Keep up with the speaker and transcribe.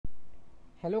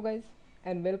Hello guys,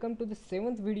 and welcome to the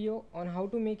 7th video on how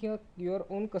to make your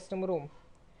own custom ROM.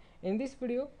 In this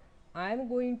video I am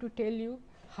going to tell you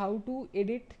how to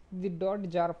edit the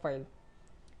 .jar file.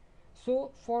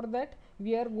 So for that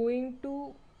we are going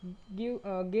to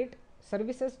get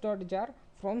services.jar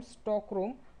from stock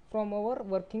ROM from our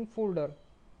working folder.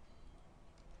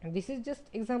 This is just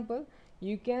example.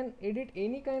 You can edit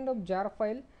any kind of jar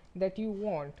file that you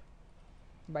want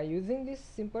by using this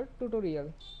simple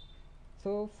tutorial.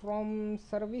 So from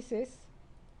services,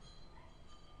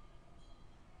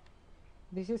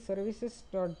 this is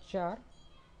services.jar.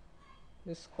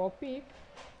 Just copy it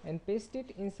and paste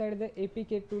it inside the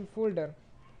APKTOOL folder.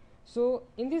 So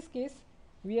in this case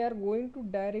we are going to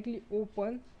directly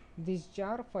open this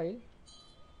jar file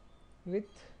with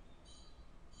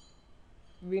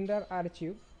WinRAR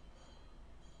archive.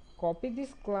 Copy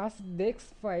this class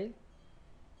dex file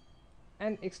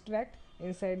and extract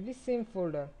inside the same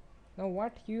folder. Now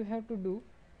what you have to do,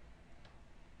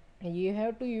 you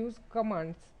have to use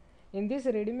commands. In this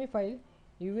readme file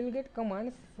you will get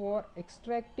commands for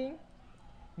extracting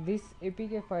this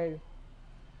apk file.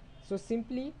 So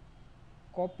simply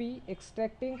copy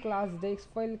extracting class dex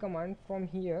file command from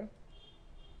here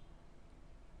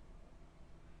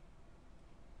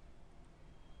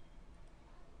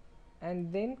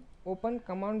and then open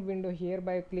command window here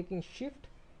by clicking shift,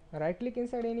 right click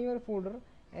inside anywhere folder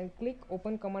and click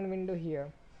open command window here.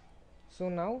 So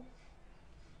now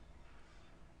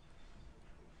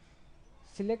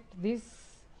select this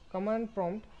command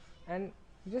prompt and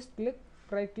just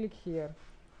right click here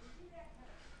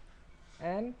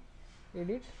and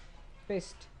edit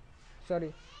paste.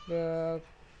 Sorry, the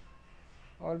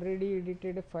already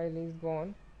edited file is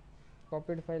gone,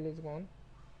 copied file is gone.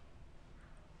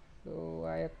 So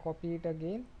I copy it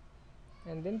again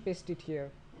and then paste it here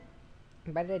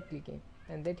by right clicking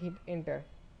and then hit enter.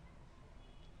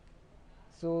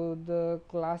 So the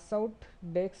class out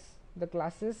dex, the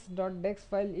classes.dex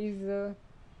file is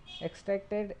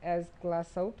extracted as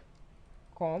class out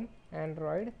com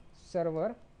android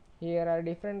server. Here are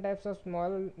different types of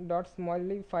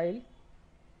smally file.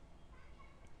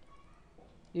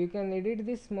 You can edit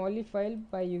this smally file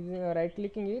by using right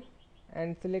clicking it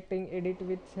and selecting edit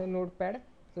with notepad.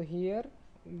 So here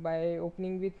by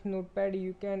opening with notepad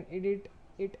you can edit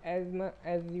it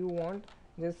as you want.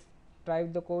 Just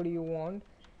type the code you want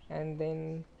and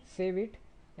then save it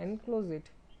and close it.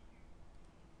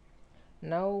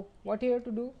 Now what you have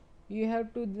to do, you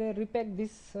have to repack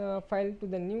this file to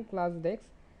the new class dex.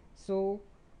 So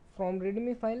from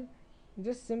readme file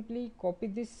just simply copy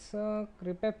this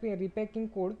repacking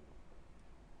code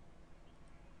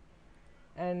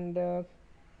and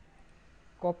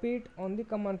copy it on the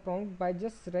command prompt by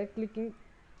just right clicking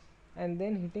and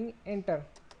then hitting enter.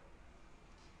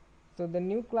 So the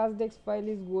new class dex file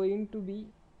is going to be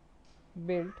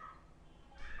built.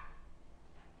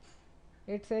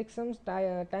 It takes some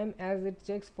time as it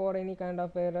checks for any kind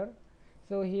of error.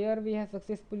 So here we have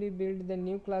successfully built the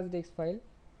new class dex file.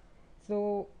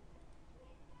 So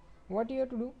what you have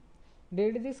to do,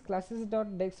 delete this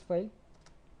classes.dex file,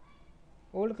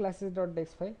 old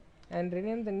classes.dex file, and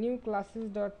rename the new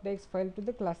classes.dex file to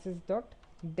the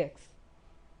classes.dex.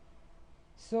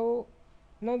 So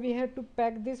now we have to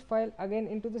pack this file again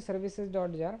into the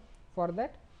services.jar. For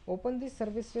that, open this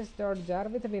services.jar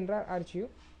with WinRAR archive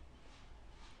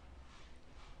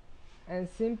and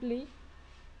simply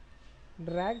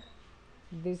drag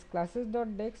this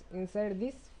classes.dex inside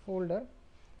this folder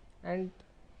and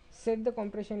set the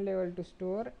compression level to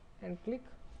store and click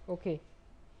OK.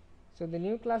 So the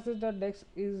new classes.dex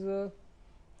is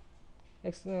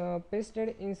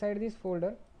pasted inside this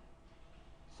folder.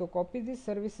 So copy this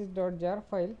services.jar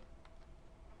file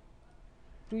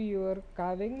to your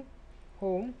carving,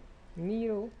 home,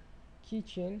 Nero,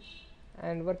 kitchen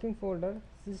and working folder,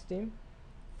 system,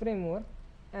 framework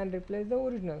and replace the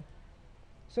original.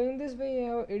 So in this way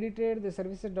you have edited the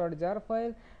services.jar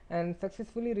file and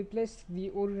successfully replaced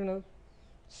the original.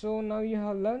 So now you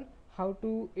have learned how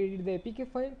to edit the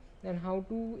apk file and how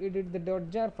to edit the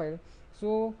 .jar file.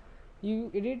 So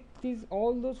you edit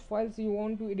all those files you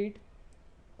want to edit,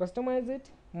 customize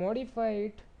it, modify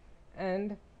it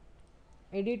and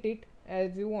edit it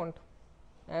as you want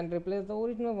and replace the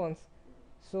original ones.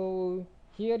 So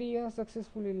here you have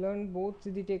successfully learned both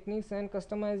the techniques and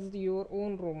customized your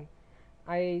own ROM.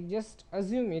 I just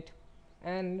assume it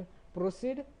and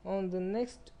proceed on the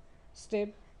next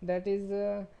step, that is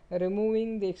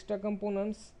removing the extra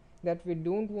components that we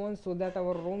don't want so that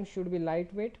our ROM should be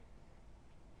lightweight.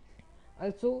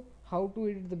 Also how to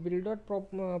edit the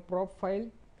build.prop file,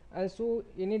 also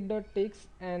init.txt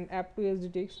and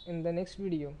app2sd text in the next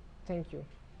video. Thank you.